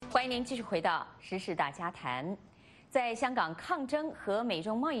欢迎您继续回到《时事大家谈》。在香港抗争和美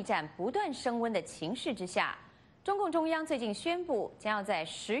中贸易战不断升温的情势之下，中共中央最近宣布将要在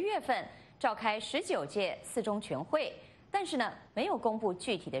10月份召开19届四中全会，但是呢，没有公布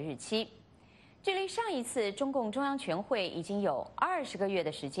具体的日期。距离上一次中共中央全会已经有20个月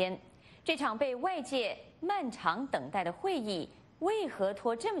的时间，这场被外界漫长等待的会议为何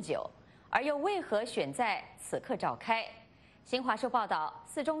拖这么久，而又为何选在此刻召开？新华社报道，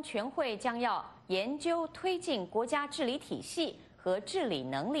四中全会将要研究推进国家治理体系和治理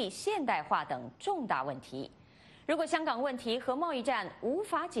能力现代化等重大问题。如果香港问题和贸易战无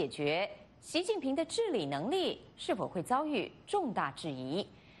法解决，习近平的治理能力是否会遭遇重大质疑？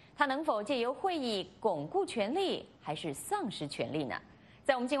他能否借由会议巩固权力，还是丧失权力呢？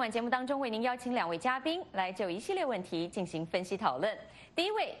在我们今晚节目当中，为您邀请2位嘉宾来就一系列问题进行分析讨论。第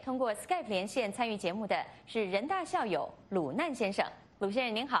一位通过 Skype 连线参与节目的是人大校友鲁难先生，鲁先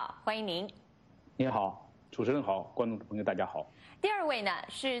生您好，欢迎您。您好，主持人好，观众朋友大家好。第二位呢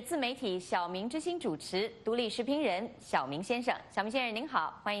是自媒体小明之星主持、独立时评人小明先生，小明先生您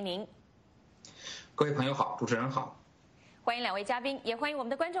好，欢迎您。各位朋友好，主持人好。欢迎2位嘉宾，也欢迎我们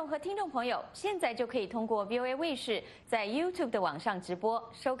的观众和听众朋友。现在就可以通过 VOA 卫视在 YouTube 的网上直播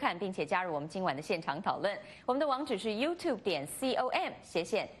收看，并且加入我们今晚的现场讨论。我们的网址是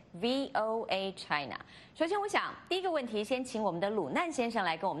youtube.com/VOA China。首先，我想第一个问题先请我们的鲁难先生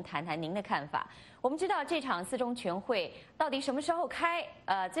来跟我们谈谈您的看法。我们知道这场四中全会到底什么时候开？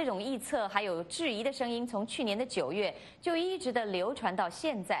这种臆测还有质疑的声音，从去年的9月就一直的流传到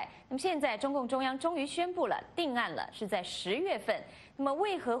现在。那么现在中共中央终于宣布了，定案了，是在10月份。那么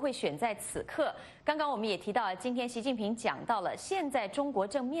为何会选在此刻？刚刚我们也提到，今天习近平讲到了，现在中国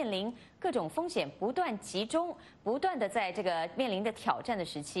正面临各种风险不断集中，不断的在这个面临的挑战的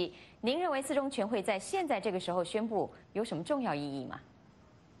时期。您认为四中全会在现在这个时候宣布有什么重要意义吗？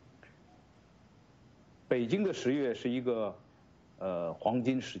北京的10月是一个黄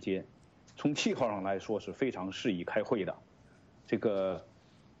金时间，从气候上来说是非常适宜开会的。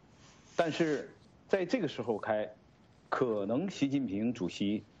但是在这个时候开，可能习近平主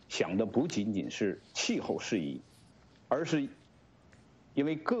席想的不仅仅是气候适宜，而是因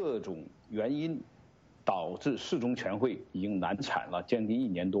为各种原因导致四中全会已经难产了将近1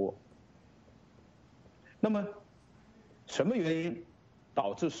年多。那么什么原因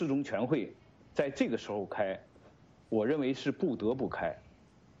导致四中全会在这个时候开？我认为是不得不开，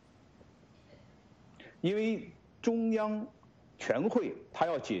因为中央全会它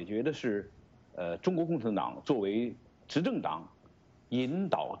要解决的是，中国共产党作为执政党引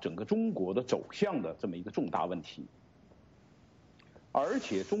导整个中国的走向的这么一个重大问题。而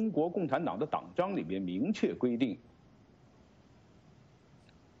且中国共产党的党章里面明确规定，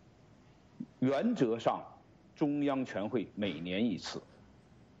原则上中央全会每年1次。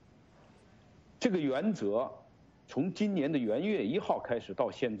这个原则从今年的元月1号开始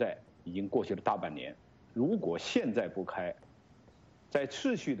到现在已经过去了大半年。如果现在不开，在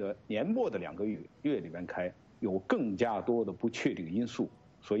持续的年末的2个月里面开，有更加多的不确定因素，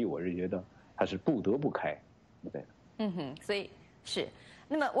所以我是觉得还是不得不开。对。所以是。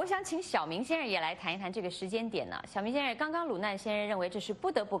那么我想请小明先生也来谈一谈这个时间点呢。小明先生，刚刚鲁难先生认为这是不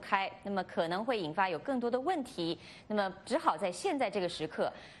得不开，那么可能会引发有更多的问题，那么只好在现在这个时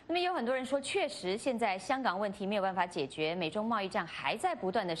刻。那么有很多人说，确实现在香港问题没有办法解决，美中贸易战还在不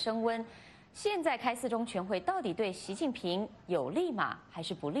断的升温，现在开四中全会到底对习近平有利吗，还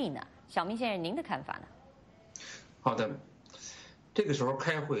是不利呢？小明先生，您的看法呢？好的，这个时候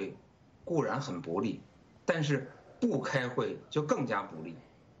开会固然很不利，但是不开会就更加不利，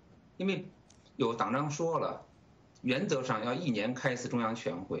因为有党章说了，原则上要1年开一次中央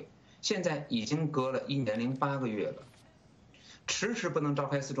全会，现在已经隔了1年零8个月了，迟迟不能召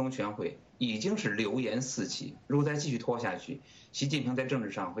开四中全会，已经是流言四起。如果再继续拖下去，习近平在政治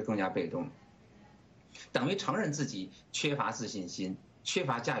上会更加被动，等于承认自己缺乏自信心，缺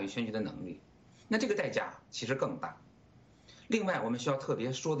乏驾驭全局的能力，那这个代价其实更大。另外，我们需要特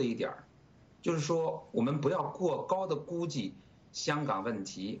别说的一点，就是说，我们不要过高的估计香港问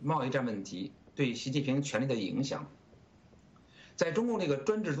题、贸易战问题对习近平权力的影响。在中共这个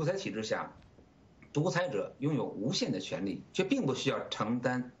专制独裁体制下，独裁者拥有无限的权利，却并不需要承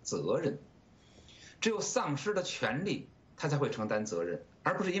担责任。只有丧失了权利，他才会承担责任，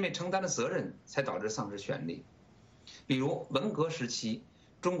而不是因为承担了责任才导致丧失权利。比如文革时期，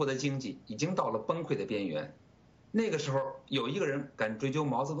中国的经济已经到了崩溃的边缘。那个时候有一个人敢追究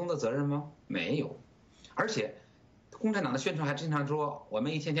毛泽东的责任吗？没有。而且共产党的宣传还经常说，我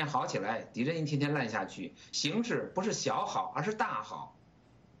们一天天好起来，敌人一天天烂下去，形势不是小好，而是大好。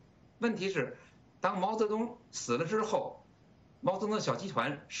问题是，当毛泽东死了之后，毛泽东的小集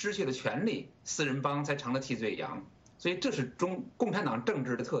团失去了权力，四人帮才成了替罪羊。所以这是共产党政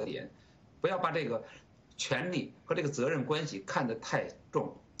治的特点，不要把这个权力和这个责任关系看得太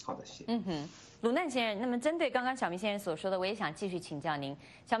重。好的，谢谢。鲁难先生，那么针对刚刚小明先生所说的，我也想继续请教您。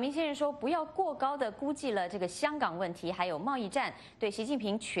小明先生说，不要过高的估计了这个香港问题还有贸易战对习近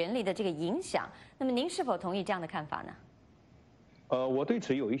平权力的这个影响。那么您是否同意这样的看法呢？我对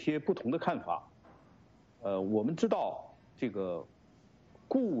此有一些不同的看法。我们知道这个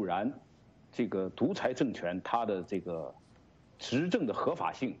固然，这个独裁政权它的这个执政的合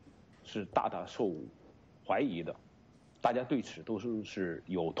法性是大大受怀疑的，大家对此都是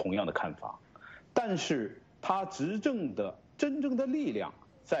有同样的看法。但是他执政的真正的力量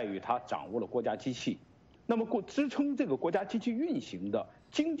在于他掌握了国家机器，那么支撑这个国家机器运行的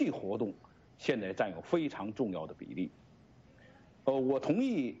经济活动，现在占有非常重要的比例。我同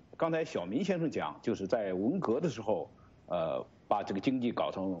意刚才小民先生讲，就是在文革的时候，把这个经济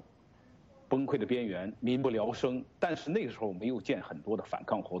搞成崩溃的边缘，民不聊生。但是那个时候没有见很多的反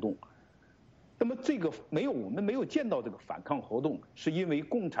抗活动。那么这个我们没有见到这个反抗活动，是因为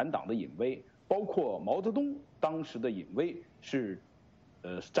共产党的隐威。包括毛泽东当时的隐威是，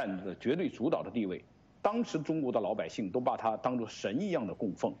占着绝对主导的地位。当时中国的老百姓都把他当作神一样的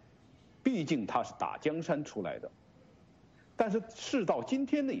供奉，毕竟他是打江山出来的。但是事到今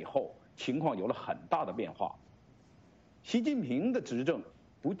天的以后，情况有了很大的变化。习近平的执政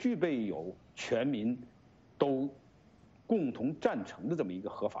不具备有全民都共同赞成的这么一个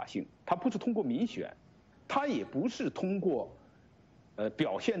合法性，他不是通过民选，他也不是通过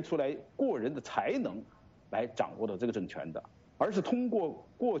表现出来过人的才能来掌握的这个政权的，而是通过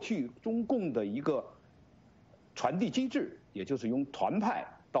过去中共的一个传递机制，也就是用团派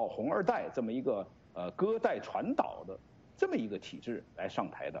到红二代这么一个割代传导的这么一个体制来上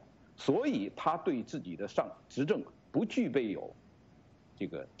台的，所以他对自己的执政不具备有这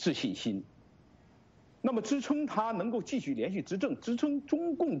个自信心。那么支撑他能够继续连续执政，支撑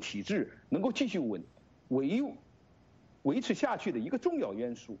中共体制能够继续维持下去的一个重要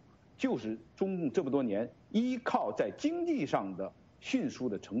因素，就是中共这么多年依靠在经济上的迅速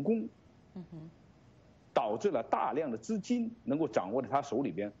的成功，导致了大量的资金能够掌握在他手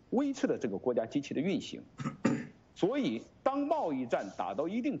里边，维持了这个国家机器的运行。所以当贸易战打到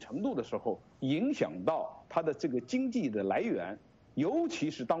一定程度的时候，影响到他的这个经济的来源，尤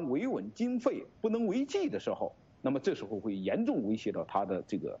其是当维稳经费不能为继的时候，那么这时候会严重威胁到他的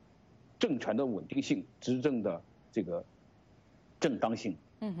这个政权的稳定性、执政的这个正当性。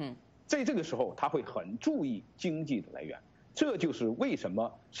在这个时候他会很注意经济的来源，这就是为什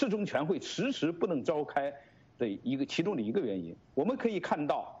么四中全会迟迟不能召开的其中的一个原因。我们可以看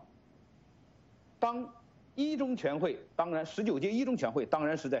到，当一中全会，当然19届一中全会当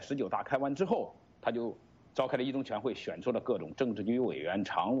然是在19大开完之后，他就召开了一中全会，选出了各种政治局委员、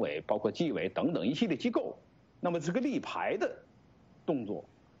常委，包括纪委等等一系列机构。那么这个立牌的动作。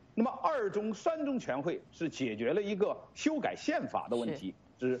那么2中、3中全会是解决了一个修改宪法的问题，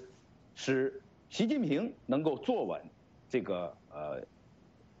使习近平能够坐稳这个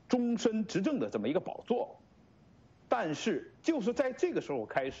终身执政的这么一个宝座。但是就是在这个时候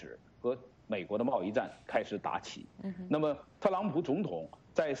开始，和美国的贸易战开始打起。那么特朗普总统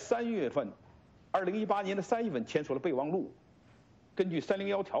在2018年的3月份签署了备忘录，根据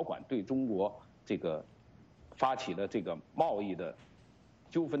301条款对中国这个发起了这个贸易的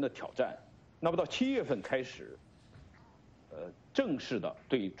纠纷的挑战。那么到7月份开始，正式的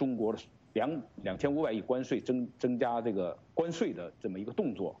对中国的2500亿关税增加这个关税的这么一个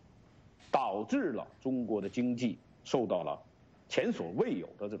动作，导致了中国的经济受到了前所未有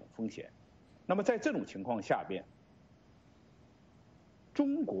的这种风险。那么在这种情况下边，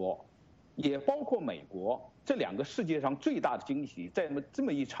中国也包括美国这2个世界上最大的经济体，在这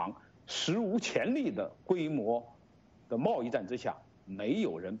么一场史无前例的规模的贸易战之下，没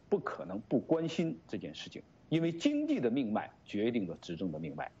有人不可能不关心这件事情，因为经济的命脉决定了执政的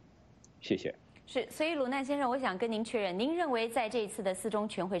命脉。谢谢。是，所以鲁难先生，我想跟您确认，您认为在这一次的4中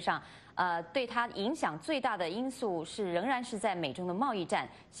全会上，对它影响最大的因素仍然是在美中的贸易战，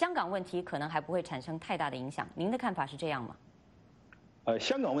香港问题可能还不会产生太大的影响。您的看法是这样吗？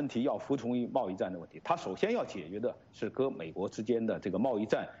香港问题要服从于贸易战的问题，它首先要解决的是跟美国之间的这个贸易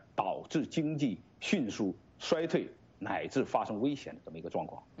战导致经济迅速衰退乃至发生危险的这么一个状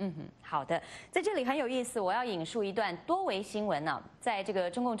况。好的，在这里很有意思，我要引述一段多维新闻呢。在这个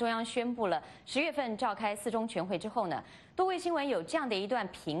中共中央宣布了10月份召开4中全会之后呢，多维新闻有这样的一段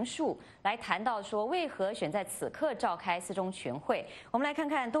评述来谈到说，为何选在此刻召开4中全会。我们来看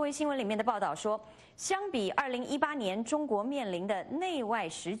看多维新闻里面的报道说，相比2018年中国面临的内外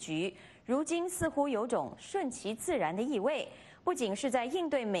时局，如今似乎有种顺其自然的意味。不仅是在应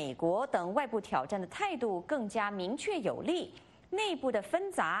对美国等外部挑战的态度更加明确有力，内部的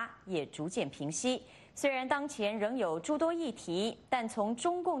纷杂也逐渐平息。虽然当前仍有诸多议题，但从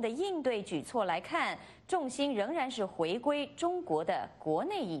中共的应对举措来看，重心仍然是回归中国的国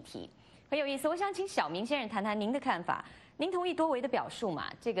内议题。很有意思，我想请小明先生谈谈您的看法。您同意多维的表述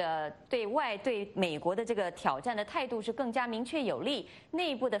嘛？这个对外对美国的这个挑战的态度是更加明确有力，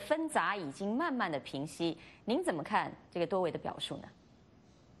内部的纷杂已经慢慢的平息。您怎么看这个多维的表述呢？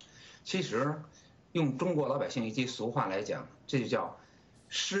其实，用中国老百姓一句俗话来讲，这就叫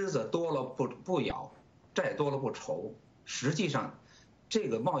虱子多了不咬，债多了不愁。实际上，这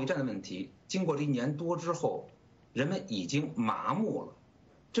个贸易战的问题，经过这1年多之后，人们已经麻木了。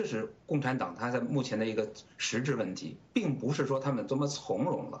这是共产党它在目前的一个实质问题，并不是说他们多么从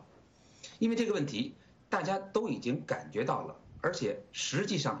容了，因为这个问题大家都已经感觉到了，而且实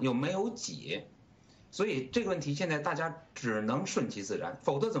际上又没有解，所以这个问题现在大家只能顺其自然，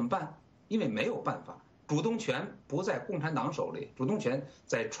否则怎么办？因为没有办法，主动权不在共产党手里，主动权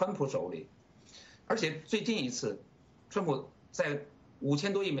在川普手里，而且最近一次，川普在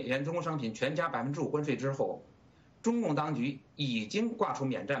5000多亿美元中国商品全加5%关税之后，中共当局已经挂出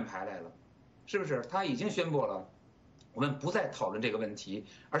免战牌来了，是不是？他已经宣布了，我们不再讨论这个问题，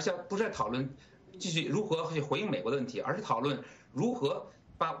而且不再讨论继续如何去回应美国的问题，而是讨论如何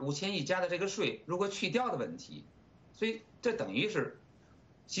把5000亿加的这个税如何去掉的问题。所以这等于是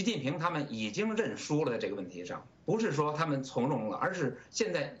习近平他们已经认输了，在这个问题上，不是说他们从容了，而是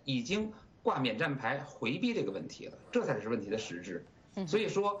现在已经挂免战牌回避这个问题了，这才是问题的实质。所以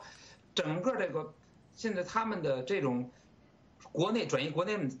说，整个这个。现在他们的这种国内转移国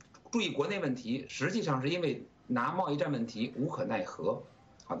内注意国内问题，实际上是因为拿贸易战问题无可奈何。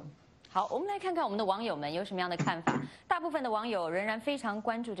好的。好，我们来看看我们的网友们有什么样的看法。大部分的网友仍然非常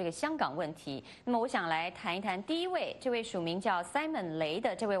关注这个香港问题。那么，我想来谈一谈第一位，这位署名叫 Simon 雷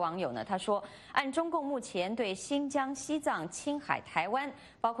的这位网友呢，他说，按中共目前对新疆、西藏、青海、台湾，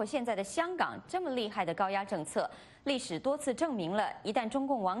包括现在的香港这么厉害的高压政策，历史多次证明了，一旦中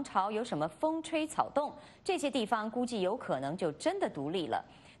共王朝有什么风吹草动，这些地方估计有可能就真的独立了。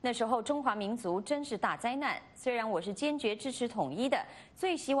那时候中华民族真是大灾难。虽然我是坚决支持统一的，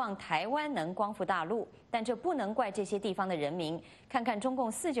最希望台湾能光复大陆，但这不能怪这些地方的人民。看看中共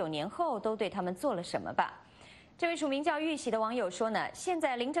49年后都对他们做了什么吧。这位署名叫玉玺的网友说呢，现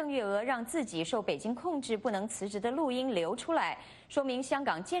在林郑月娥让自己受北京控制不能辞职的录音流出来，说明香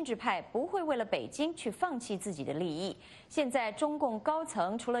港建制派不会为了北京去放弃自己的利益。现在中共高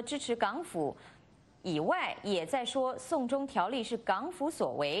层除了支持港府以外，也在说送中条例是港府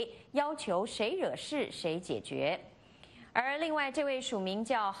所为，要求谁惹事谁解决。而另外这位署名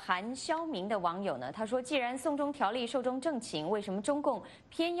叫韩肖明的网友呢，他说，既然送中条例寿终正寝，为什么中共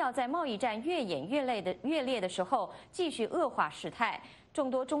偏要在贸易战越演越烈的时候继续恶化事态？众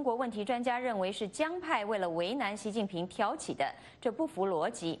多中国问题专家认为是江派为了为难习近平挑起的，这不符逻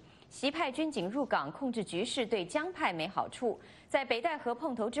辑。习派军警入港控制局势对江派没好处，在北戴河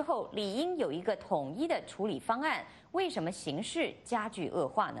碰头之后，理应有一个统一的处理方案，为什么形势加剧恶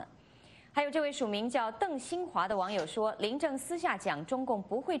化呢？还有这位署名叫邓新华的网友说，林郑私下讲中共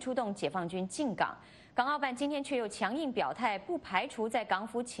不会出动解放军进港，港澳办今天却又强硬表态，不排除在港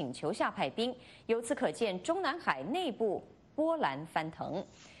府请求下派兵，由此可见中南海内部波澜翻腾。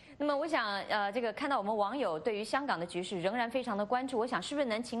那么我想，这个看到我们网友对于香港的局势仍然非常的关注，我想是不是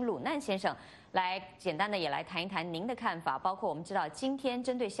能请鲁难先生来简单的也来谈一谈您的看法，包括我们知道今天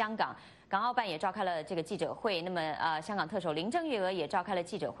针对香港，港澳办也召开了这个记者会，那么香港特首林郑月娥也召开了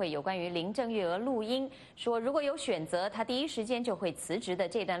记者会，有关于林郑月娥录音说如果有选择，她第一时间就会辞职的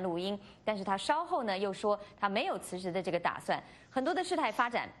这段录音，但是她稍后呢又说她没有辞职的这个打算。很多的事态发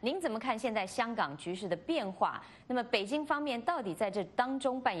展，您怎么看现在香港局势的变化？那么北京方面到底在这当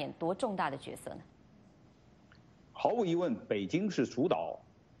中扮演多重大的角色呢？毫无疑问，北京是主导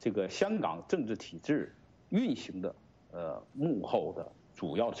这个香港政治体制运行的幕后的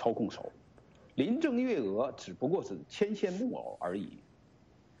主要的操控手，林郑月娥只不过是牵线木偶而已。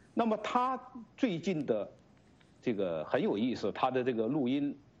那么他最近的这个很有意思，他的这个录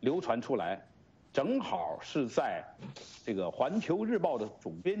音流传出来，正好是在这个《环球日报》的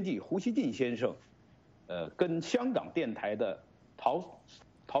总编辑胡锡进先生，跟香港电台的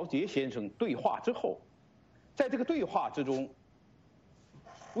陶杰先生对话之后，在这个对话之中，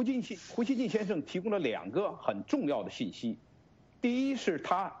胡锡进先生提供了2个很重要的信息。第一是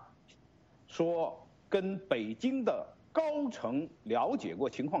他说跟北京的高层了解过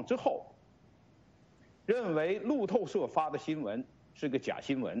情况之后，认为路透社发的新闻是个假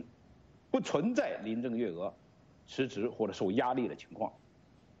新闻，不存在林郑月娥辞职或者受压力的情况。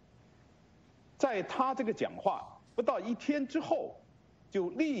在他这个讲话不到1天之后，就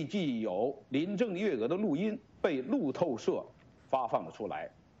立即有林郑月娥的录音被路透社发放了出来。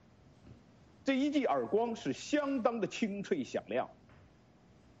这一记耳光是相当的清脆响亮，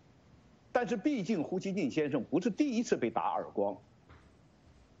但是毕竟胡锡进先生不是第一次被打耳光，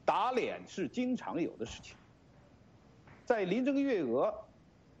打脸是经常有的事情。在林郑月娥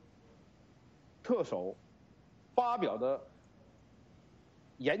特首发表的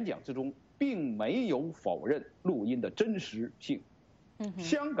演讲之中，并没有否认录音的真实性。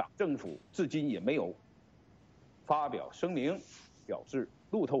香港政府至今也没有发表声明，表示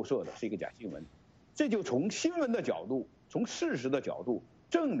路透社的是一个假新闻。这就从新闻的角度，从事实的角度，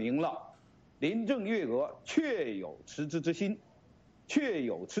证明了林郑月娥确有辞职之心，确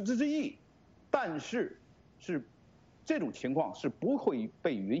有辞职之意，但是这种情况是不会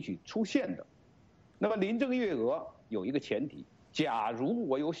被允许出现的。那么林郑月娥有一个前提，假如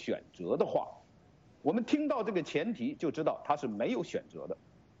我有选择的话，我们听到这个前提就知道他是没有选择的。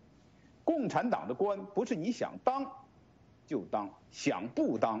共产党的官不是你想当就当，想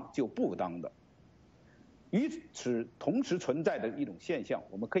不当就不当的。与此同时存在的一种现象，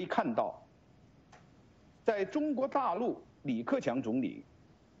我们可以看到，在中国大陆，李克强总理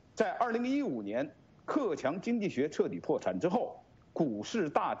在2015年克强经济学彻底破产之后，股市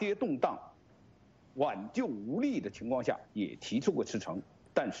大跌动荡，挽救无力的情况下，也提出过辞呈，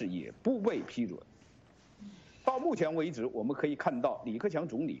但是也不被批准。到目前为止，我们可以看到李克强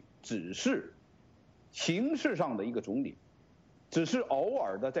总理只是形式上的一个总理，只是偶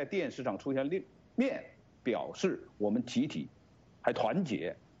尔的在电视上出现面，表示我们集体还团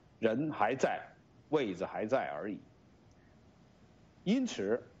结，人还在，位子还在而已。因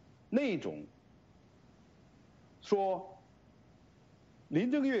此，那种说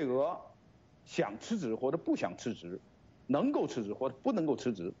林郑月娥想辞职或者不想辞职，能够辞职或者不能够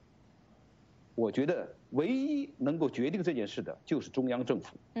辞职，我觉得唯一能够决定这件事的就是中央政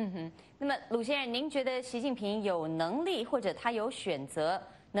府。那么鲁先生，您觉得习近平有能力或者他有选择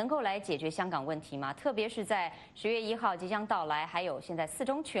能够来解决香港问题吗？特别是在10月1号即将到来，还有现在4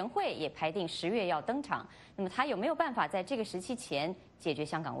中全会也排定10月要登场，那么他有没有办法在这个时期前解决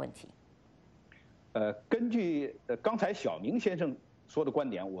香港问题？根据刚才小明先生说的观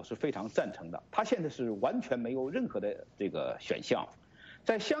点，我是非常赞成的。他现在是完全没有任何的这个选项。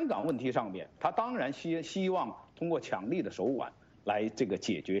在香港问题上面，他当然希望通过强力的手腕来这个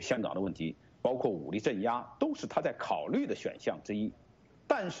解决香港的问题，包括武力镇压，都是他在考虑的选项之一。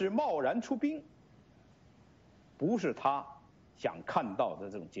但是贸然出兵，不是他想看到的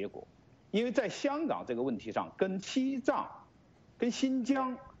这种结果，因为在香港这个问题上，跟西藏、跟新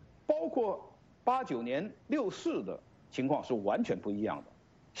疆，包括89年64的情况是完全不一样的。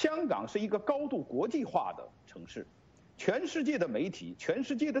香港是一个高度国际化的城市。全世界的媒体，全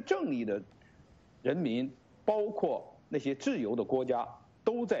世界的正义的人民，包括那些自由的国家，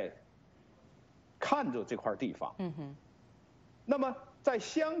都在看着这块地方。那么在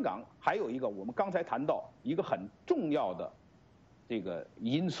香港还有一个我们刚才谈到一个很重要的这个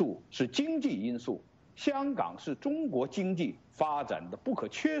因素是经济因素。香港是中国经济发展的不可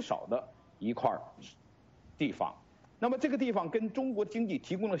缺少的一块地方。那么这个地方跟中国经济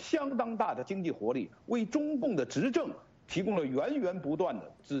提供了相当大的经济活力，为中共的执政提供了源源不断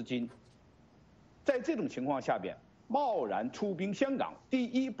的资金。在这种情况下边，贸然出兵香港，第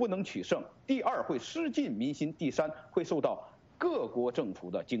一不能取胜，第二会失尽民心，第三会受到各国政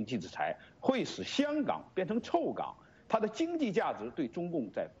府的经济制裁，会使香港变成臭港，它的经济价值对中共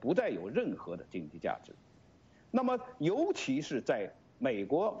不再有任何的经济价值。那么尤其是在美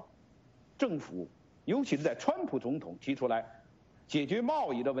国政府，尤其是在川普总统提出来解决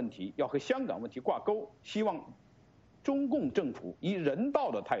贸易的问题要和香港问题挂钩，希望中共政府以人道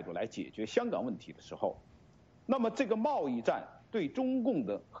的态度来解决香港问题的时候，那么这个贸易战对中共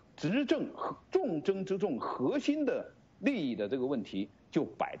的执政重中之重、核心的利益的这个问题就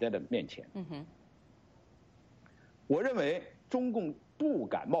摆在了面前。我认为中共不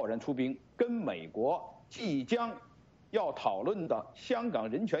敢贸然出兵，跟美国即将要讨论的香港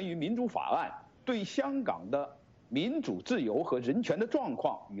人权与民主法案对香港的民主自由和人权的状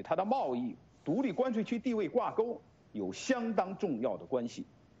况与它的贸易独立关税区地位挂钩有相当重要的关系。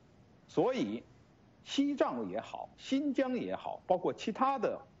所以西藏也好，新疆也好，包括其他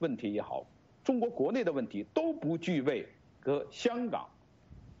的问题也好，中国国内的问题都不具备和香港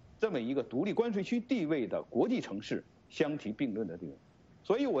这么一个独立关税区地位的国际城市相提并论的地位。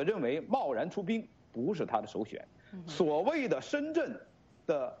所以我认为贸然出兵不是他的首选。所谓的深圳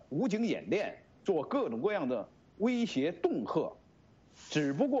的武警演练，做各种各样的威胁恫吓，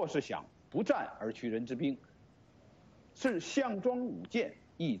只不过是想不战而屈人之兵，是项庄舞剑，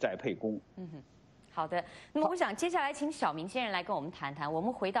意在沛公。好的，那么我想接下来请小明先生来跟我们谈谈。我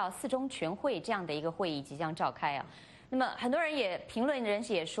们回到四中全会这样的一个会议即将召开啊，那么很多人也评论人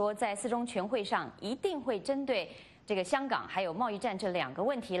士也说，在四中全会上一定会针对这个香港还有贸易战这两个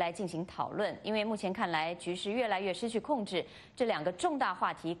问题来进行讨论，因为目前看来局势越来越失去控制，这两个重大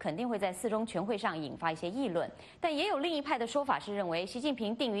话题肯定会在四中全会上引发一些议论。但也有另一派的说法是认为，习近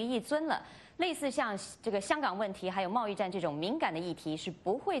平定于一尊了。类似像这个香港问题还有贸易战这种敏感的议题是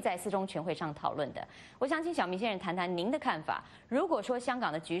不会在四中全会上讨论的。我想请小明先生谈谈您的看法。如果说香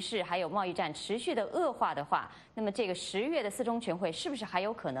港的局势还有贸易战持续的恶化的话，那么这个10月的四中全会是不是还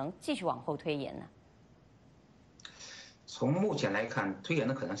有可能继续往后推延呢？从目前来看，推延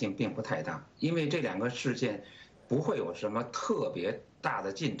的可能性并不太大，因为这两个事件不会有什么特别大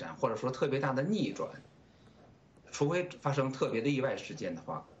的进展，或者说特别大的逆转，除非发生特别的意外事件的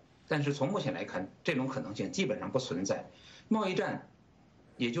话。但是从目前来看，这种可能性基本上不存在。贸易战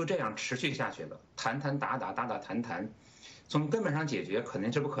也就这样持续下去了，谈谈打打，打打谈谈，从根本上解决肯定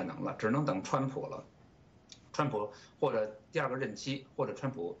是不可能了，只能等川普了，川普或者第2个任期，或者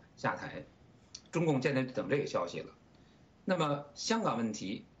川普下台，中共现在等这个消息了。那么香港问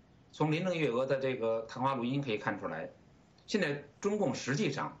题，从林郑月娥的这个谈话录音可以看出来，现在中共实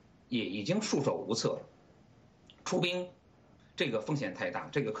际上也已经束手无策，出兵。这个风险太大，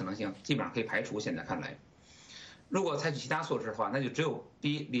这个可能性基本上可以排除。现在看来，如果采取其他措施的话，那就只有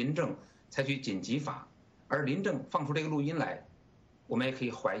逼林郑采取紧急法，而林郑放出这个录音来，我们也可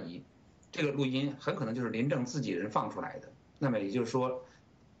以怀疑，这个录音很可能就是林郑自己人放出来的。那么也就是说，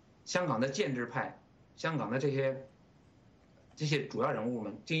香港的建制派，香港的这些主要人物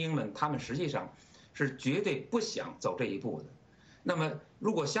们、精英们，他们实际上是绝对不想走这一步的。那么，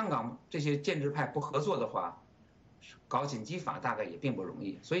如果香港这些建制派不合作的话，搞紧急法大概也并不容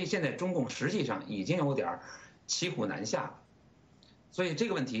易，所以现在中共实际上已经有点骑虎难下了，所以这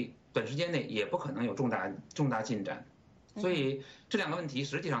个问题短时间内也不可能有重大进展，所以这两个问题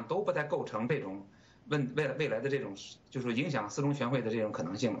实际上都不再构成这种未来的这种就是影响四中全会的这种可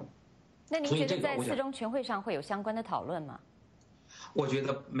能性了。那您觉得在四中全会上会有相关的讨论吗？我觉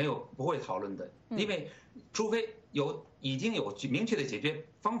得不会讨论的，因为除非已经有明确的解决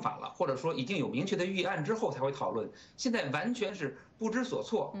方法了，或者说已经有明确的预案之后才会讨论。现在完全是不知所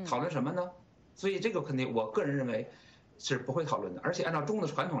措，讨论什么呢？所以这个肯定，我个人认为是不会讨论的。而且按照中国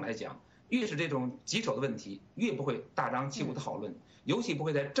的传统来讲，越是这种棘手的问题，越不会大张旗鼓的讨论，尤其不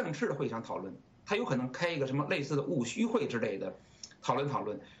会在正式的会上讨论。他有可能开一个什么类似的务虚会之类的讨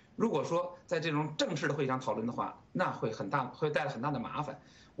论。如果说在这种正式的会上讨论的话，那会带来很大的麻烦。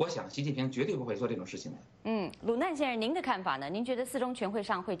我想习近平绝对不会做这种事情的。鲁难先生，您的看法呢？您觉得四中全会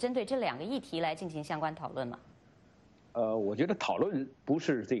上会针对这2个议题来进行相关讨论吗？我觉得讨论不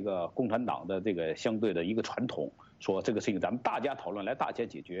是这个共产党的这个相对的一个传统，说这个事情咱们大家讨论来大家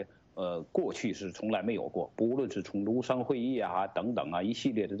解决。过去是从来没有过，不论是从庐山会议啊等等啊一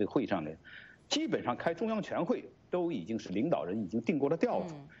系列的这个会上呢，基本上开中央全会都已经是领导人已经定过了调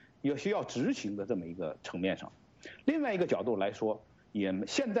子，也需要执行的这么一个层面上。另外一个角度来说，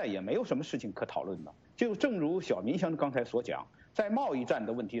现在也没有什么事情可讨论的。就正如小民香刚才所讲，在贸易战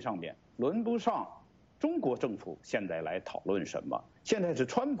的问题上面，轮不上中国政府现在来讨论什么。现在是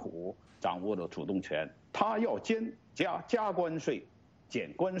川普掌握了主动权，他要加关税、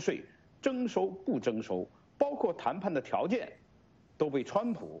减关税、征收不征收，包括谈判的条件，都被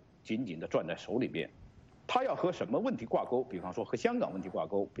川普紧紧地攥在手里边。他要和什么问题挂钩？比方说和香港问题挂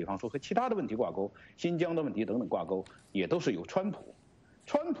钩，比方说和其他的问题挂钩，新疆的问题等等挂钩，也都是由川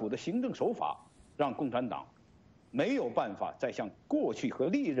普的行政手法，让共产党没有办法再像过去和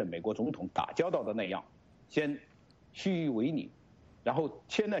历任美国总统打交道的那样，先虚伪你，然后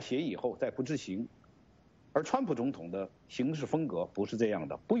签了协议以后再不执行。而川普总统的行事风格不是这样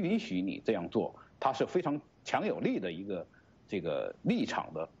的，不允许你这样做，他是非常强有力的一个这个立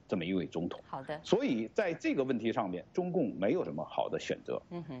场的这么一位总统。好的。所以在这个问题上面，中共没有什么好的选择。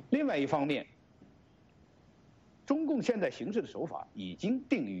另外一方面，中共现在行事的手法已经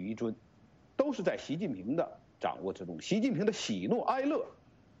定于一尊，都是在习近平的掌握之中。习近平的喜怒哀乐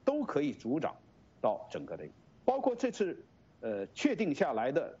都可以主掌到整个的，包括这次确定下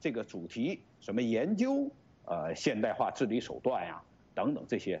来的这个主题，什么研究现代化治理手段呀等等，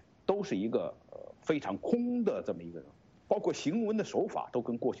这些都是一个非常空的这么一个，包括行文的手法都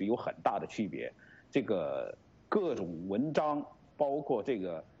跟过去有很大的区别。这个各种文章，包括这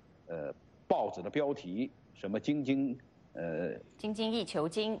个报纸的标题，什么精精益求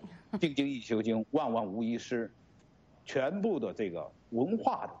精，精精益求精，万万无一失，全部的这个文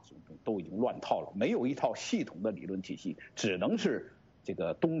化的都已经乱套了，没有一套系统的理论体系，只能是这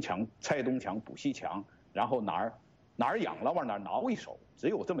个东墙拆东墙补西墙，然后哪哪儿痒了往哪儿挠一手，只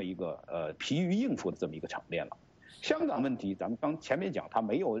有这么一个疲于应付的这么一个场面了。香港问题，咱们刚前面讲，它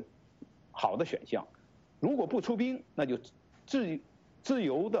没有好的选项，如果不出兵，那就自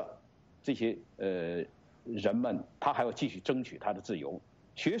由的这些人们，他还要继续争取他的自由，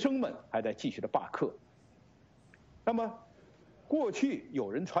学生们还在继续的罢课。那么，过去有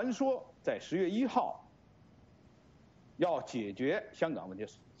人传说在10月1号要解决香港问题的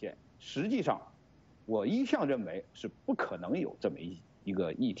实现，实际上，我一向认为是不可能有这么一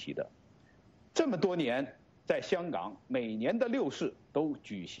个议题的。这么多年，在香港每年的6四都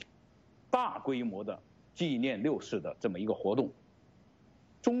举行大规模的纪念6四的这么一个活动，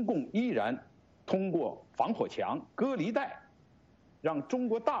中共依然通过防火墙、隔离带，让中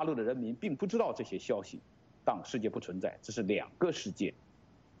国大陆的人民并不知道这些消息，当世界不存在，这是2个世界。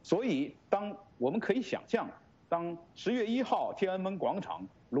所以，当我们可以想象，当10月1号天安门广场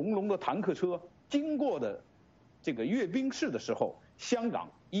隆隆的坦克车经过的这个阅兵式的时候，香港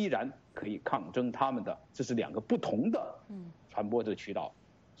依然可以抗争他们的，这是2个不同的传播的渠道。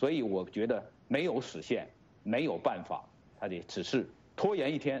所以我觉得没有实现，没有办法，它得只是拖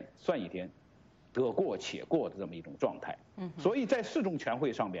延1天算1天，得过且过的这么一种状态。所以在4中全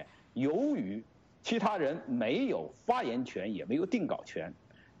会上面，由于其他人没有发言权，也没有定稿权，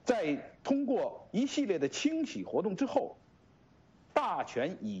在通过一系列的清洗活动之后，大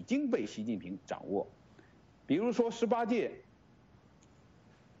权已经被习近平掌握。比如说18届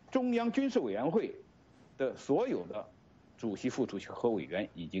中央军事委员会的所有的主席、副主席和委员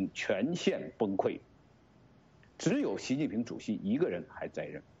已经全线崩溃，只有习近平主席一个人还在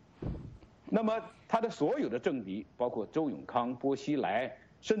任。那么他的所有的政敌，包括周永康、薄熙来，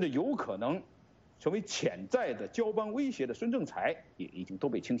甚至有可能成为潜在的交班威胁的孙政才，也已经都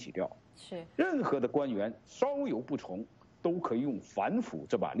被清洗掉。是，任何的官员稍有不从，都可以用反腐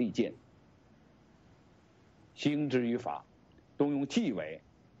这把利剑，行之于法，动用纪委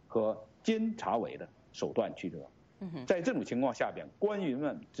和监察委的手段去惹。在这种情况下边，官员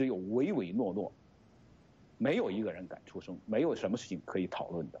们只有唯唯诺诺，没有一个人敢出声，没有什么事情可以讨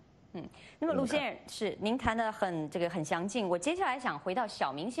论的。那么陆先生是您谈的很详尽，我接下来想回到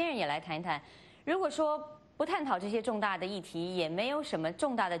小明先生也来谈一谈，如果说不探讨这些重大的议题，也没有什么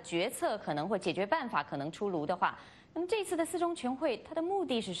重大的决策可能或解决办法可能出炉的话，那么这次的4中全会它的目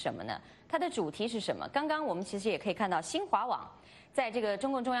的是什么呢？它的主题是什么？刚刚我们其实也可以看到新华网在这个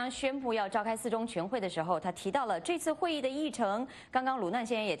中共中央宣布要召开4中全会的时候，他提到了这次会议的议程。刚刚鲁难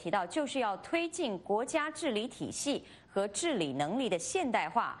先生也提到，就是要推进国家治理体系和治理能力的现代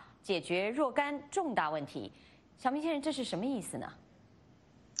化，解决若干重大问题。小明先生，这是什么意思呢？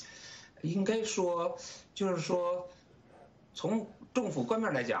应该说，就是说，从政府官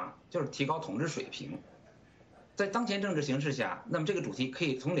面来讲，就是提高统治水平。在当前政治形势下，那么这个主题可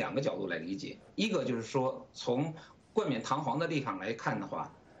以从2个角度来理解。一个就是说，从冠冕堂皇的立场来看的话，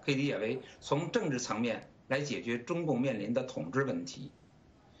可以理解为从政治层面来解决中共面临的统治问题。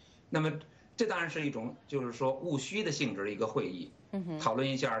那么这当然是一种就是说务虚的性质的一个会议，讨论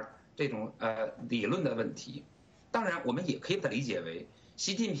一下这种理论的问题。当然，我们也可以把它理解为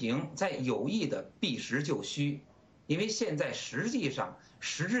习近平在有意的避实就虚，因为现在实际上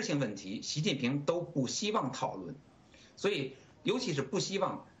实质性问题，习近平都不希望讨论，所以尤其是不希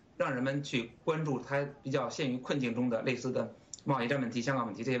望让人们去关注他比较陷于困境中的类似的贸易战问题、香港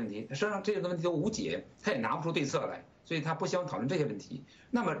问题这些问题，实际上这个问题都无解，他也拿不出对策来，所以他不希望讨论这些问题。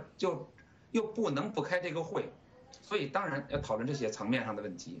那么就又不能不开这个会，所以当然要讨论这些层面上的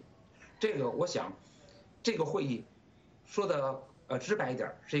问题。这个我想，这个会议说的直白一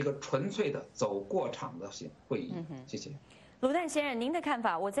点，是一个纯粹的走过场的会议。谢谢。鲁难先生，您的看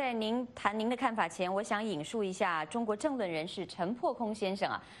法？我在您谈您的看法前，我想引述一下中国政论人士陈破空先生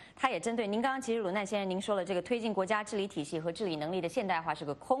啊，他也针对您刚刚其实鲁难先生您说了，这个推进国家治理体系和治理能力的现代化是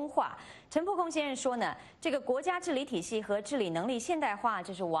个空话。陈破空先生说呢，这个国家治理体系和治理能力现代化，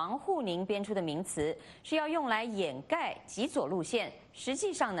这是王沪宁编出的名词，是要用来掩盖极左路线，实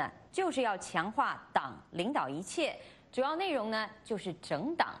际上呢，就是要强化党领导一切，主要内容呢就是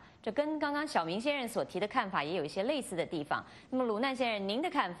整党。这跟刚刚小明先生所提的看法也有一些类似的地方。那么鲁难先生，您的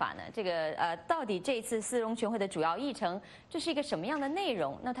看法呢？这个到底这一次4中全会的主要议程，这是一个什么样的内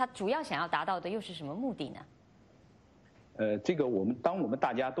容？那它主要想要达到的又是什么目的呢？这个当我们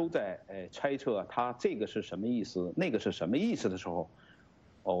大家都在猜测它这个是什么意思，那个是什么意思的时候，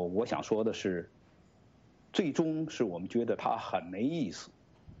我想说的是，最终是我们觉得它很没意思。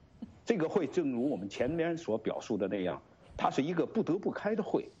这个会正如我们前面所表述的那样，它是一个不得不开的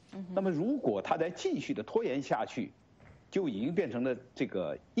会。那么如果它再继续的拖延下去，就已经变成了这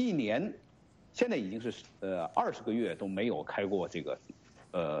个1年，现在已经是20个月都没有开过这个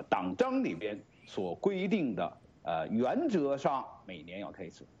党章里边所规定的原则上每年要开一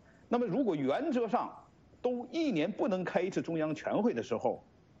次。那么如果原则上都1年不能开一次中央全会的时候，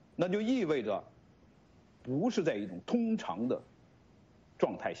那就意味着不是在一种通常的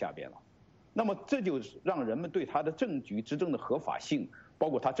状态下边了。那么这就让人们对他的政局执政的合法性，包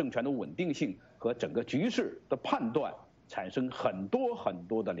括他政权的稳定性和整个局势的判断产生很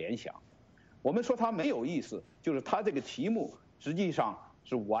多的联想。我们说它没有意思，就是它这个题目实际上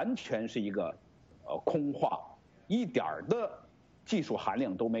是完全是一个空话，一点的技术含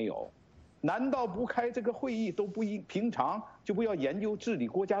量都没有。难道不开这个会议都不平常就不要研究治理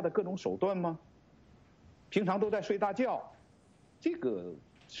国家的各种手段吗？平常都在睡大觉，这个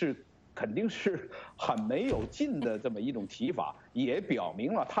肯定是很没有劲的这么一种提法，也表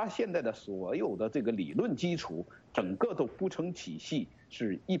明了他现在的所有的这个理论基础整个都不成体系，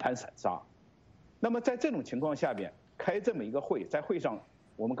是一盘散沙。那么在这种情况下边开这么一个会，在会上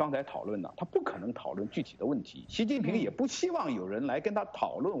我们刚才讨论了，他不可能讨论具体的问题，习近平也不希望有人来跟他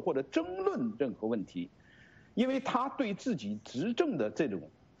讨论或者争论任何问题，因为他对自己执政的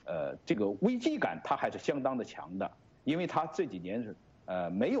这个危机感他还是相当的强的，因为他这几年是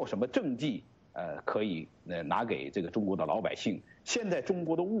没有什么政绩可以拿给这个中国的老百姓。现在中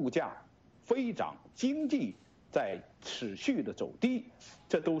国的物价飞涨，经济在持续的走低，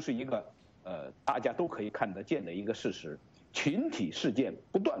这都是一个大家都可以看得见的一个事实。群体事件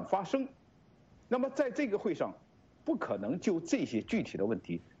不断发生，那么在这个会上不可能就这些具体的问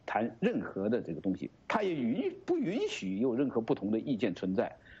题谈任何的这个东西，他也不允许有任何不同的意见存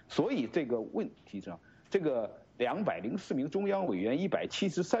在。所以这个问题上，这个204名中央委员、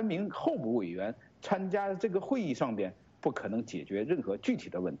173名候补委员参加这个会议上边，不可能解决任何具体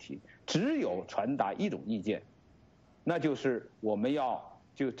的问题，只有传达一种意见，那就是我们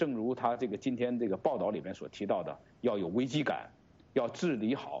就正如他这个今天这个报道里面所提到的，要有危机感，要治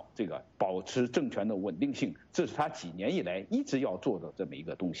理好这个，保持政权的稳定性，这是他几年以来一直要做的这么一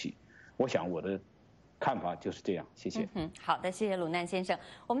个东西。我想我的看法就是这样，谢谢。好的，谢谢鲁难先生。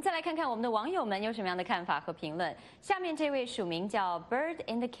我们再来看看我们的网友们有什么样的看法和评论。下面这位署名叫 Bird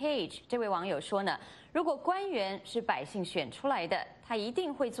in the Cage 这位网友说呢，如果官员是百姓选出来的，他一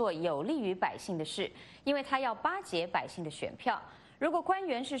定会做有利于百姓的事，因为他要巴结百姓的选票。如果官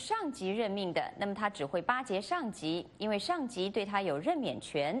员是上级任命的，那么他只会巴结上级，因为上级对他有任免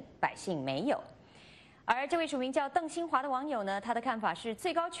权，百姓没有。而这位署名叫邓新华的网友呢，他的看法是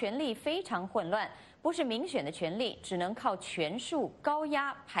最高权力非常混乱，不是民选的权力，只能靠权术高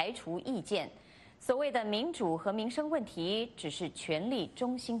压排除意见。所谓的民主和民生问题，只是权力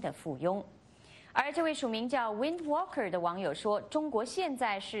中心的附庸。而这位署名叫 Windwalker 的网友说，中国现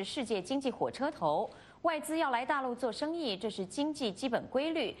在是世界经济火车头，外资要来大陆做生意，这是经济基本规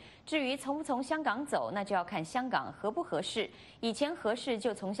律。至于从不从香港走，那就要看香港合不合适。以前合适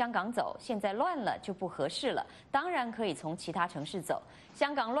就从香港走，现在乱了就不合适了，当然可以从其他城市走。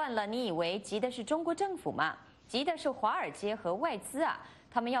香港乱了，你以为急的是中国政府吗？急的是华尔街和外资啊，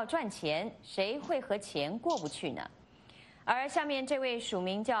他们要赚钱，谁会和钱过不去呢？而下面这位署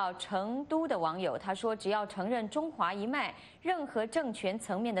名叫成都的网友，他说，只要承认中华一脉，任何政权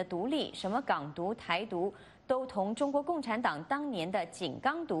层面的独立，什么港独、台独，都同中国共产党当年的井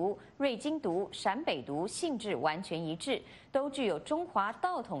冈独、瑞金独、陕北独性质完全一致，都具有中华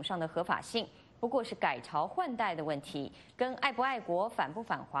道统上的合法性，不过是改朝换代的问题，跟爱不爱国、反不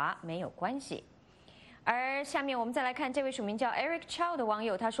反华没有关系。而下面我们再来看这位署名叫 Eric Chow 的网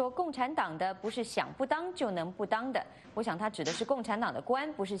友，他说，共产党的不是想不当就能不当的，我想他指的是共产党的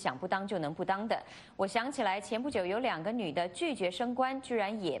官，不是想不当就能不当的。我想起来前不久有2个女的拒绝升官，居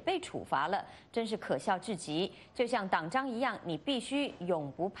然也被处罚了，真是可笑至极。就像党章一样，你必须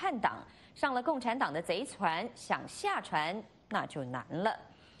永不叛党，上了共产党的贼船，想下船那就难了。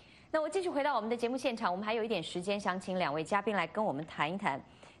那我继续回到我们的节目现场，我们还有一点时间，想请2位嘉宾来跟我们谈一谈。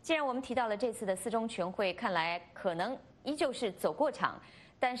既然我们提到了这次的4中全会，看来可能依旧是走过场，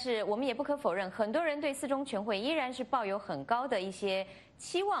但是我们也不可否认，很多人对4中全会依然是抱有很高的一些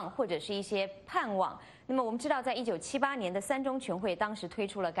期望或者是一些盼望。那么我们知道，在1978年的3中全会，当时推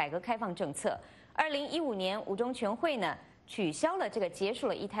出了改革开放政策；2015年5中全会呢，取消了这个结束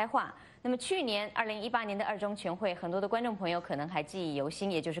了一胎化。那么去年2018年的2中全会，很多的观众朋友可能还记忆犹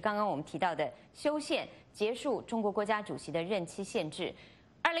新，也就是刚刚我们提到的修宪，结束中国国家主席的任期限制。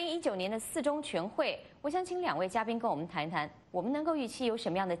2019年的4中全会，我想请2位嘉宾跟我们谈一谈，我们能够预期有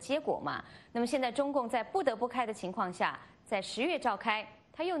什么样的结果吗？那么现在中共在不得不开的情况下，在10月召开，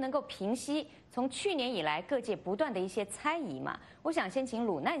它又能够平息从去年以来各界不断的一些猜疑吗？我想先请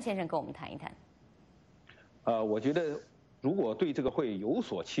鲁难先生跟我们谈一谈。我觉得如果对这个会有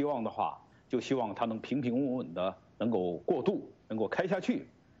所期望的话，就希望它能平平稳稳的能够过渡，能够开下去。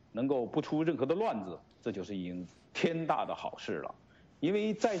能够不出任何的乱子，这就是已经天大的好事了。因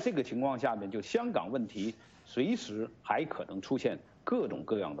为在这个情况下面，就香港问题随时还可能出现各种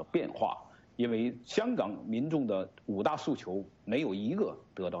各样的变化，因为香港民众的5大诉求没有一个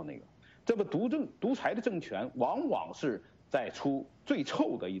得到那个。这个独裁的政权往往是在出最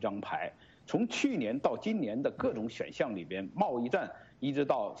臭的一张牌。从去年到今年的各种选项里边，贸易战一直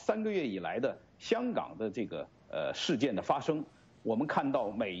到3个月以来的香港的这个事件的发生，我们看到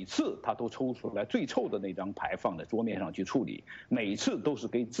每次他都抽出来最臭的那张牌放在桌面上去处理，每次都是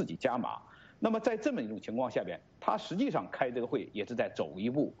给自己加码。那么在这么一种情况下边，他实际上开这个会也是在走一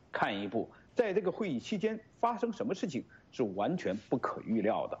步看一步，在这个会议期间发生什么事情是完全不可预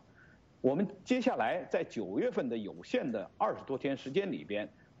料的。我们接下来在9月份的有限的20多天时间里边，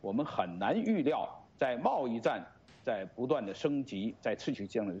我们很难预料在贸易战在不断的升级，在持续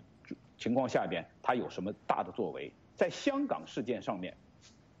这样的情况下边，它有什么大的作为。在香港事件上面，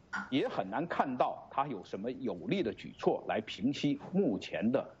也很难看到它有什么有力的举措来平息目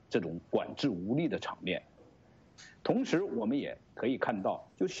前的这种管制无力的场面。同时，我们也可以看到，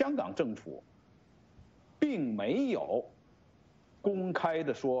就香港政府并没有公开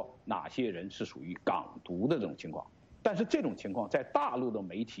的说哪些人是属于港独的这种情况，但是这种情况在大陆的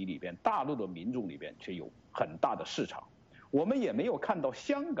媒体里边、大陆的民众里边却有很大的市场。我们也没有看到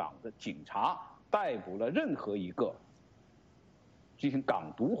香港的警察逮捕了任何一个进行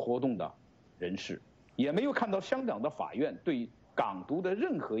港独活动的人士，也没有看到香港的法院对港独的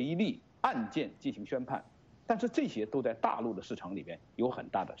任何一例案件进行宣判。但是这些都在大陆的市场里边有很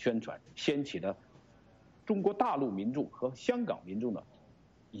大的宣传，掀起了中国大陆民众和香港民众的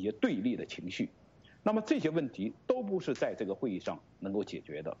一些对立的情绪。那么这些问题都不是在这个会议上能够解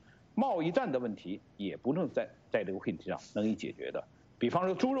决的，贸易战的问题也不能在这个会议上能以解决的。比方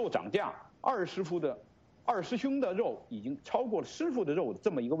说猪肉涨价，2师兄的肉已经超过了师傅的肉的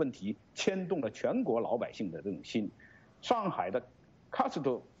这么一个问题，牵动了全国老百姓的这种心。上海的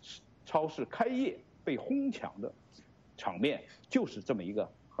Costco 超市开业被哄抢的场面，就是这么一个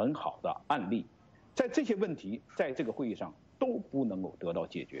很好的案例。在这些问题在这个会议上都不能够得到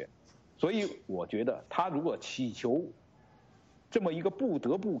解决，所以我觉得他如果祈求这么一个不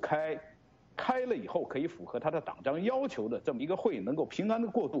得不开了以后可以符合他的党章要求的这么一个会能够平安的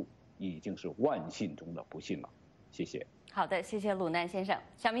过渡，已经是万幸中的不幸了。谢谢。好的，谢谢鲁南先生。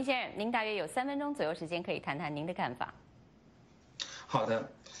小明先生，您大约有3分钟左右时间可以谈谈您的看法。好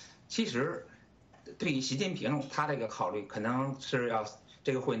的，其实对于习近平他这个考虑，可能是要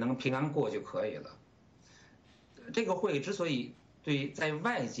这个会能平安过就可以了。这个会之所以对在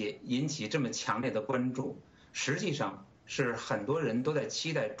外界引起这么强烈的关注，实际上是很多人都在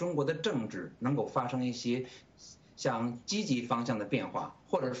期待中国的政治能够发生一些向积极方向的变化，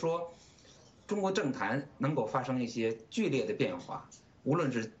或者说中国政坛能够发生一些剧烈的变化，无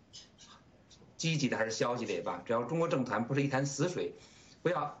论是积极的还是消极的也罢，只要中国政坛不是一潭死水，不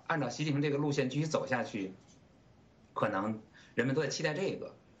要按照习近平这个路线继续走下去，可能人们都在期待这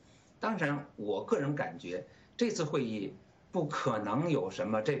个。当然，我个人感觉这次会议不可能有什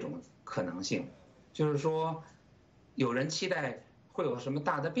么这种可能性，就是说有人期待会有什么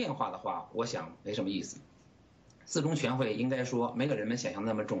大的变化的话，我想没什么意思。四中全会应该说没有人们想象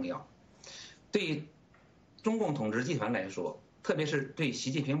那么重要。对中共统治集团来说，特别是对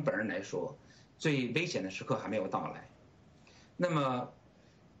习近平本人来说，最危险的时刻还没有到来。那么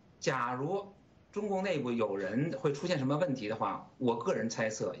假如中共内部有人会出现什么问题的话，我个人猜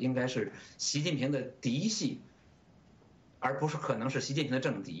测应该是习近平的嫡系，而不是可能是习近平的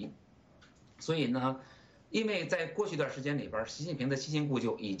政敌。所以呢，因为在过去一段时间里边，习近平的亲信故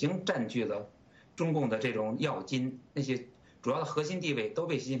旧已经占据了中共的这种要津，那些主要的核心地位都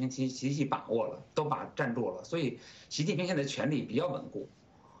被习近平体系把握了，都占住了。所以习近平现在权力比较稳固。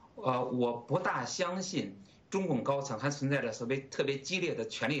我不大相信中共高层还存在着所谓特别激烈的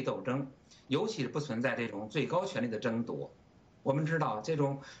权力斗争，尤其是不存在这种最高权力的争夺。我们知道，这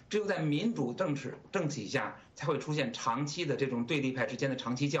种只有在民主政体下才会出现长期的这种对立派之间的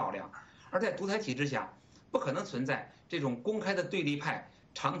长期较量，而在独裁体制下，不可能存在这种公开的对立派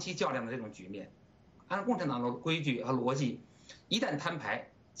长期较量的这种局面。按照共产党的规矩和逻辑，一旦摊牌，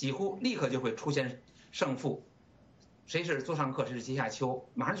几乎立刻就会出现胜负，谁是座上客，谁是阶下囚，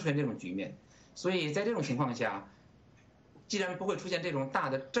马上就出现这种局面。所以在这种情况下，既然不会出现这种大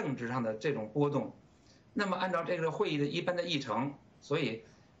的政治上的这种波动，那么按照这个会议的一般的议程，所以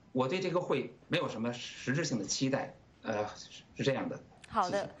我对这个会没有什么实质性的期待。是这样的。好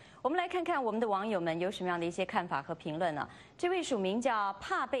的，我们来看看我们的网友们有什么样的一些看法和评论呢？这位署名叫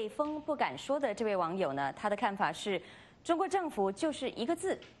怕被封不敢说的这位网友呢，他的看法是：中国政府就是一个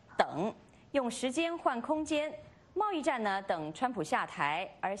字，等，用时间换空间。贸易战呢等川普下台，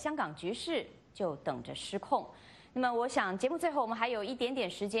而香港局势就等着失控。那么，我想节目最后我们还有一点点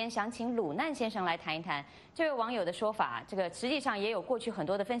时间，想请鲁难先生来谈一谈这位网友的说法。这个实际上也有过去很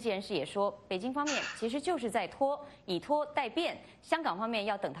多的分析人士也说，北京方面其实就是在拖，以拖待变。香港方面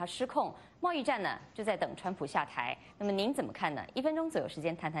要等它失控，贸易战呢就在等川普下台。那么您怎么看呢？1分钟左右时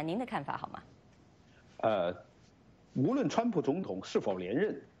间，谈谈您的看法好吗？无论川普总统是否连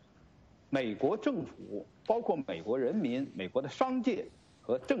任，美国政府包括美国人民、美国的商界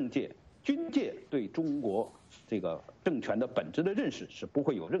和政界、军界对中国这个政权的本质的认识是不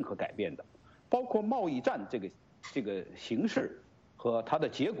会有任何改变的，包括贸易战这个形式和它的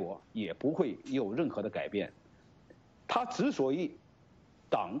结果也不会有任何的改变。他之所以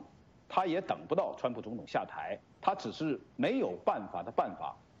等，他也等不到川普总统下台，他只是没有办法的办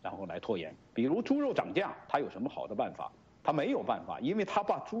法，然后来拖延。比如猪肉涨价，他有什么好的办法？他没有办法，因为他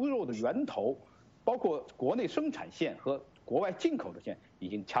把猪肉的源头，包括国内生产线和国外进口的线已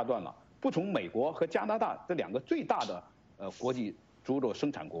经掐断了。不从美国和加拿大这2个最大的国际猪肉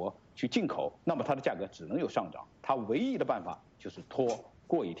生产国去进口，那么它的价格只能有上涨。它唯一的办法就是拖，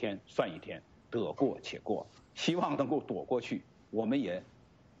过一天算一天，得过且过，希望能够躲过去。我们也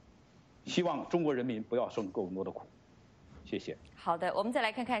希望中国人民不要受更多的苦。谢谢。好的，我们再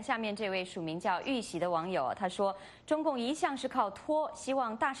来看看下面这位署名叫玉玺的网友，他说：中共一向是靠拖，希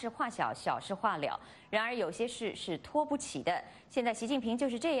望大事化小，小事化了。然而有些事是拖不起的。现在习近平就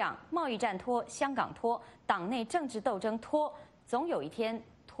是这样，贸易战拖，香港拖，党内政治斗争拖，总有一天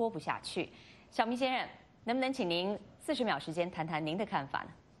拖不下去。小明先生，能不能请您40秒时间谈谈您的看法呢？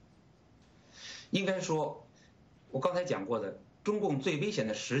应该说，我刚才讲过的，中共最危险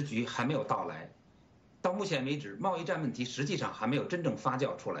的时局还没有到来。到目前为止，贸易战问题实际上还没有真正发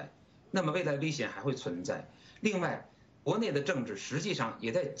酵出来，那么未来危险还会存在。另外，国内的政治实际上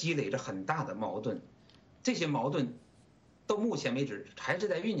也在积累着很大的矛盾，这些矛盾到目前为止还是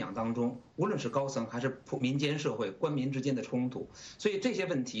在酝酿当中，无论是高层还是民间社会官民之间的冲突。所以这些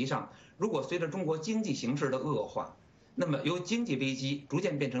问题上，如果随着中国经济形势的恶化，那么由经济危机逐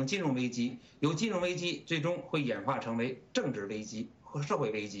渐变成金融危机，由金融危机最终会演化成为政治危机和社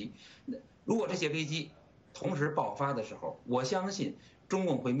会危机。如果这些危机同时爆发的时候，我相信中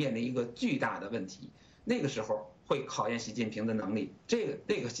共会面临一个巨大的问题，那个时候会考验习近平的能力。这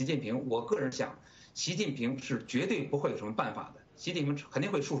个习近平，我个人想，习近平是绝对不会有什么办法的，习近平肯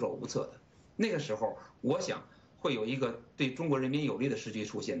定会束手无策的。那个时候，我想会有一个对中国人民有利的时局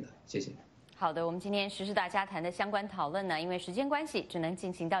出现的。谢谢。好的，我们今天时事大家谈的相关讨论呢，因为时间关系，只能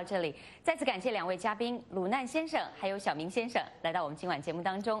进行到这里。再次感谢2位嘉宾鲁难先生还有小明先生来到我们今晚节目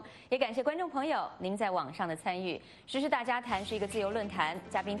当中，也感谢观众朋友您在网上的参与。时事大家谈是一个自由论坛，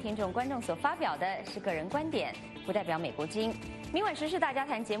嘉宾、听众、观众所发表的是个人观点，不代表美国经。明晚时事大家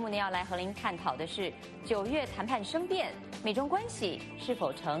谈节目呢，要来和您探讨的是9月谈判生变，美中关系是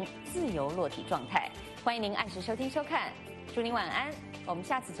否呈自由落体状态。欢迎您按时收听收看，祝您晚安，我们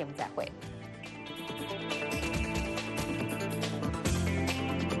下次节目再会。